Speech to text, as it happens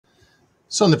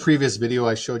So in the previous video,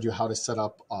 I showed you how to set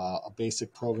up a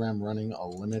basic program running a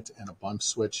limit and a bump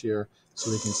switch here.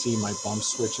 So we can see my bump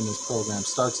switch in this program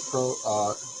starts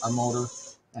our motor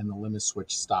and the limit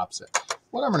switch stops it.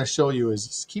 What I'm going to show you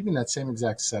is keeping that same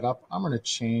exact setup. I'm going to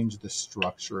change the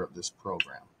structure of this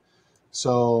program.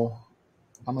 So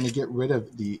I'm going to get rid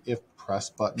of the if press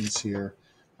buttons here.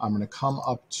 I'm going to come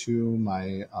up to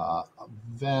my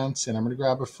events and I'm going to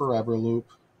grab a forever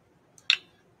loop.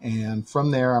 And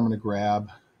from there, I'm going to grab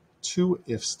two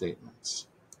if statements.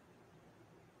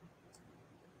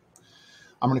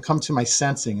 I'm going to come to my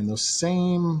sensing, and those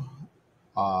same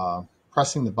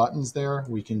pressing the buttons there,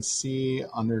 we can see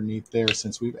underneath there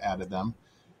since we've added them.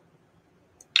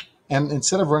 And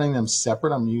instead of running them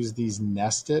separate, I'm going to use these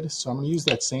nested. So I'm going to use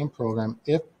that same program.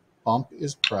 If bump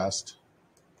is pressed,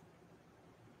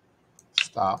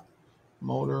 stop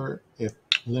motor. If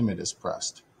limit is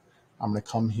pressed, I'm going to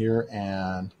come here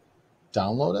and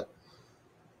download it.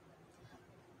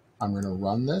 I'm going to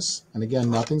run this, and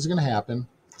again, nothing's going to happen.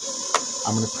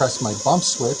 I'm going to press my bump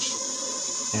switch,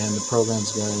 and the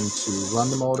program's going to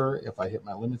run the motor. If I hit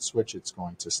my limit switch, it's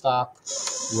going to stop,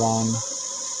 run, and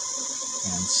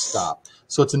stop.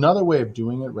 So it's another way of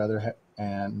doing it,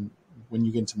 and when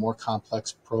you get into more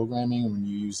complex programming, when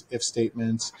you use if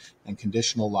statements and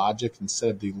conditional logic instead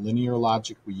of the linear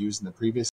logic we used in the previous